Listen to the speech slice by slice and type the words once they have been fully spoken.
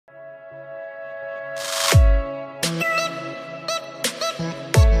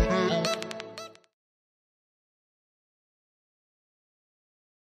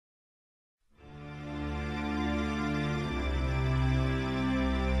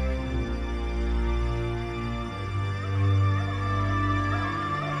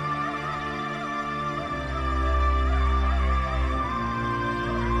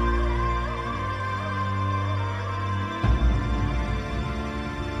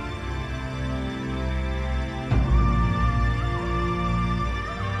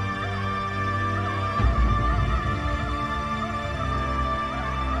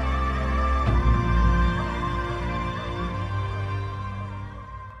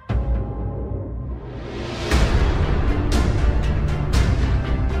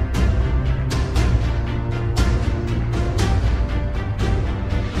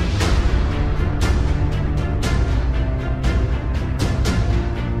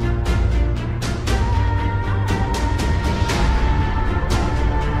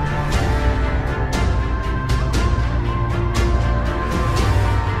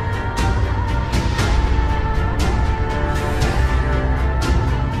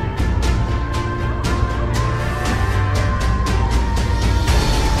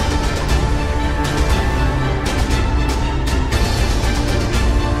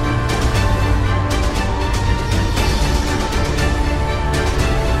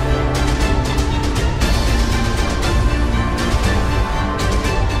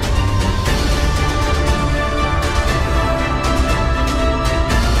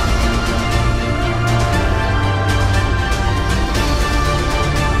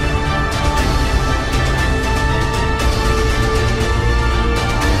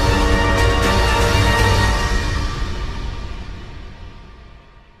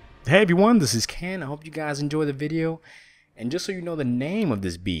Hey everyone, this is Ken. I hope you guys enjoy the video. And just so you know the name of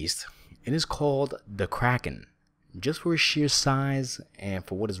this beast, it is called the Kraken. Just for its sheer size and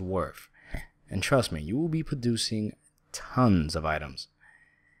for what it's worth. And trust me, you will be producing tons of items.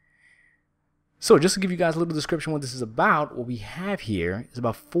 So just to give you guys a little description of what this is about, what we have here is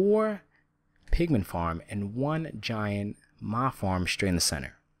about 4 pigman farm and 1 giant mob farm straight in the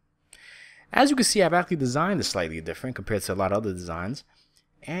center. As you can see, I've actually designed this slightly different compared to a lot of other designs.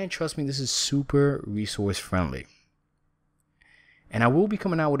 And trust me, this is super resource friendly. And I will be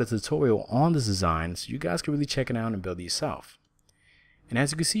coming out with a tutorial on this design so you guys can really check it out and build it yourself. And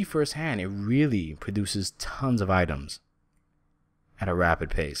as you can see firsthand, it really produces tons of items at a rapid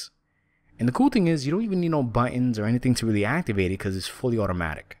pace. And the cool thing is you don't even need no buttons or anything to really activate it because it's fully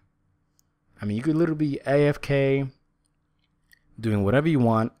automatic. I mean, you could literally be AFK, doing whatever you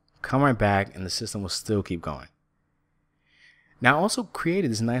want, come right back, and the system will still keep going. Now, I also created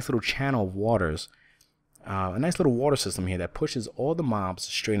this nice little channel of waters, a nice little water system here that pushes all the mobs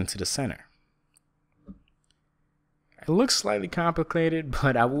straight into the center. It looks slightly complicated,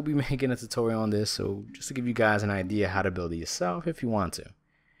 but I will be making a tutorial on this, so just to give you guys an idea how to build it yourself if you want to.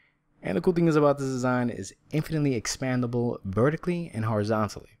 And the cool thing is about this design is infinitely expandable vertically and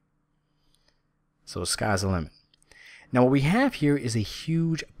horizontally. So sky's the limit. Now what we have here is a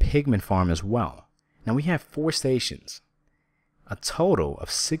huge pigman farm as well. Now we have 4 stations, a total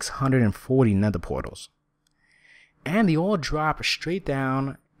of 640 nether portals. And they all drop straight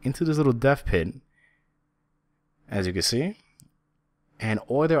down into this little death pit, as you can see. And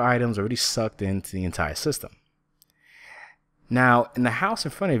all their items are already sucked into the entire system. Now, in the house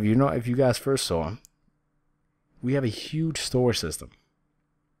in front of you, if you guys first saw, we have a huge storage system,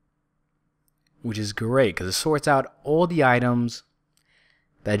 which is great because it sorts out all the items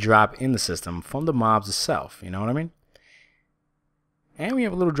that drop in the system from the mobs itself, you know what I mean? And we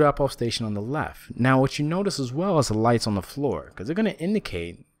have a little drop-off station on the left. Now, what you notice as well is the lights on the floor, because they're going to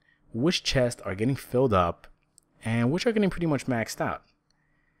indicate which chests are getting filled up and which are getting pretty much maxed out.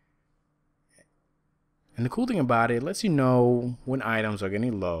 And the cool thing about it lets you know when items are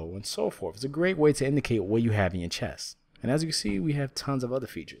getting low and so forth. It's a great way to indicate what you have in your chest. And as you can see, we have tons of other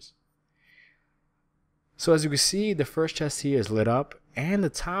features. So as you can see, the first chest here is lit up, and the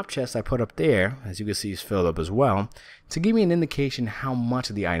top chest I put up there, as you can see, is filled up as well, to give me an indication how much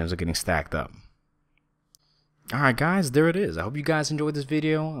of the items are getting stacked up. Alright guys, there it is. I hope you guys enjoyed this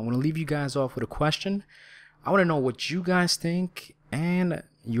video. I want to leave you guys off with a question. I want to know what you guys think and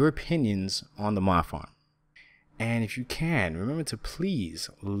your opinions on the mob farm. And if you can, remember to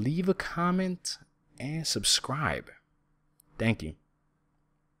please leave a comment and subscribe. Thank you.